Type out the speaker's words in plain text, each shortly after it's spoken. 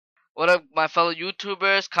What up, my fellow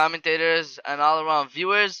YouTubers, commentators, and all around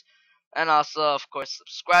viewers, and also, of course,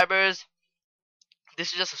 subscribers.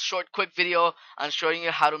 This is just a short, quick video on showing you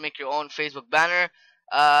how to make your own Facebook banner.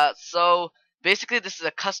 So basically, this is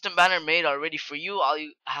a custom banner made already for you. All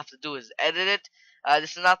you have to do is edit it.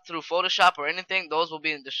 This is not through Photoshop or anything. Those will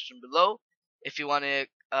be in the description below if you want to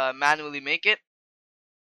manually make it.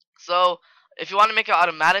 So if you want to make it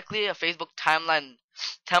automatically a Facebook timeline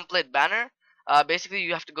template banner, basically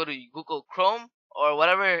you have to go to Google Chrome or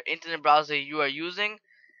whatever internet browser you are using,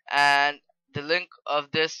 and the link of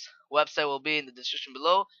this website will be in the description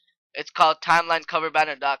below. It's called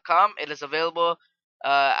timelinecoverbanner.com. It is available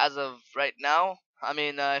as of right now. I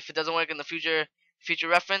mean, if it doesn't work in the future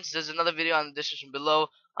reference, there's another video on the description below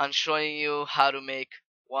on showing you how to make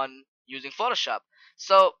one using Photoshop.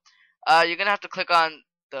 So you're gonna have to click on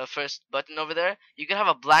the first button over there. You can have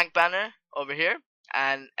a blank banner over here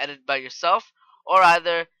and edit by yourself, or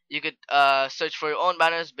either you could search for your own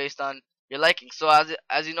banners based on your liking. So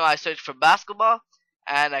as you know, I searched for basketball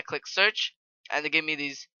and I click search, and they give me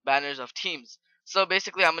these banners of teams. So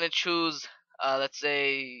basically I'm gonna choose let's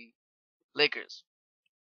say Lakers.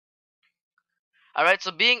 Alright,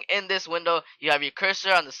 so being in this window, you have your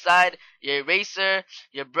cursor on the side, your eraser,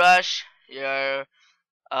 your brush, your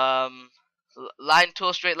um, line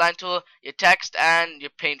tool, straight line tool, your text, and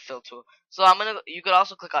your paint fill tool. So you could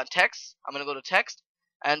also click on text. I'm gonna go to text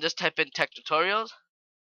and just type in tech tutorials.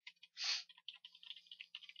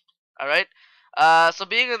 Alright. So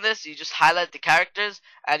being in this, you just highlight the characters,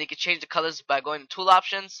 and you can change the colors by going to tool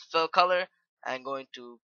options, fill color, and going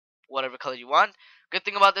to whatever color you want. Good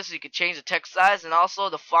thing about this is you can change the text size, and also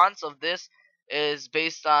the fonts of this is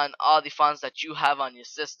based on all the fonts that you have on your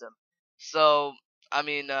system. So I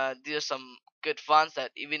mean, these are some good fonts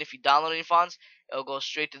that even if you download any fonts, it'll go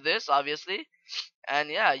straight to this, obviously. And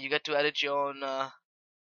yeah, you get to edit your own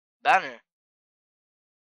banner.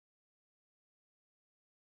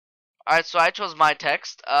 Alright, so I chose my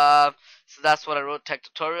text. So that's what I wrote, tech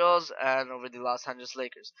tutorials, and over the Los Angeles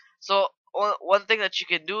Lakers. So one thing that you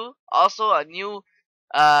can do, also a new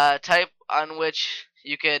type on which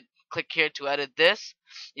you could click here to edit this.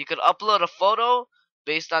 You could upload a photo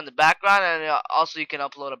based on the background, and also you can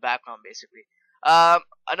upload a background basically.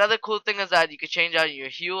 Another cool thing is that you can change out your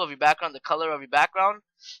hue of your background, the color of your background.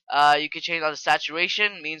 You can change out the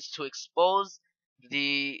saturation, means to expose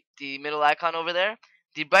the middle icon over there.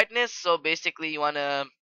 The brightness, so basically you want to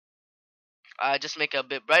just make it a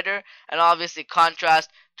bit brighter, and obviously contrast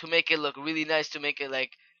to make it look really nice, to make it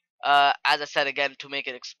like as I said again, to make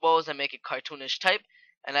it exposed and make it cartoonish type.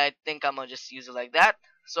 And I think I'm gonna just use it like that.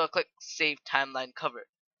 So I click save timeline cover.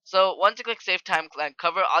 So once you click save timeline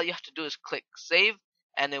cover, all you have to do is click save,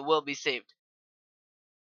 and it will be saved.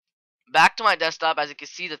 Back to my desktop, as you can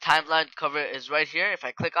see, the timeline cover is right here. If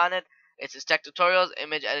I click on it, it says Tech Tutorials,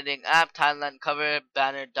 Image Editing App, Timeline Cover,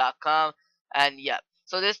 Banner.com, and yeah.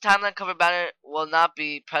 So this timeline cover banner will not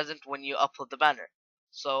be present when you upload the banner.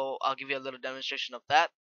 So I'll give you a little demonstration of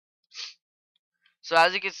that. So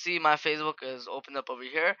as you can see, my Facebook is opened up over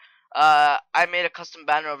here. I made a custom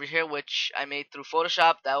banner over here, which I made through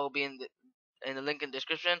Photoshop. That will be in the link in the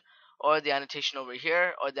description, or the annotation over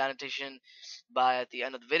here, or the annotation by at the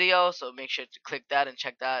end of the video. So make sure to click that and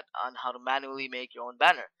check that on how to manually make your own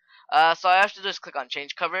banner. So I have to just click on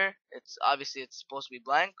change cover. It's obviously it's supposed to be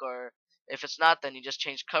blank, or if it's not, then you just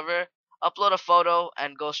change cover, upload a photo,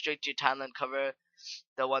 and go straight to your timeline cover,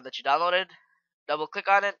 the one that you downloaded. Double click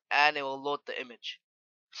on it, and it will load the image.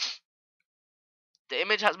 The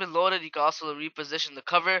image has been loaded. You can also reposition the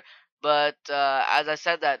cover, but as I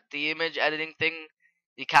said, that the image editing thing,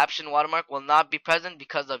 the caption watermark will not be present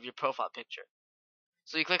because of your profile picture.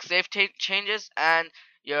 So you click save changes, and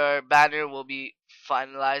your banner will be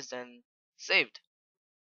finalized and saved.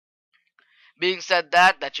 Being said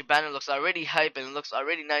that your banner looks already hype and it looks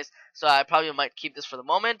already nice, so I probably might keep this for the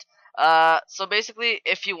moment. So basically,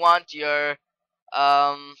 if you want your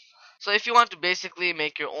um, so if you want to basically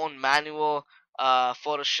make your own manual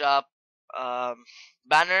Photoshop um,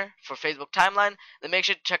 banner for Facebook timeline, then make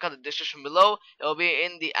sure to check out the description below. It will be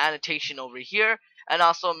in the annotation over here, and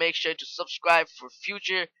also make sure to subscribe for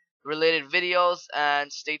future related videos,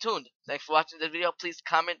 and stay tuned. Thanks for watching this video. Please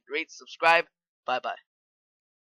comment, rate, subscribe. Bye bye.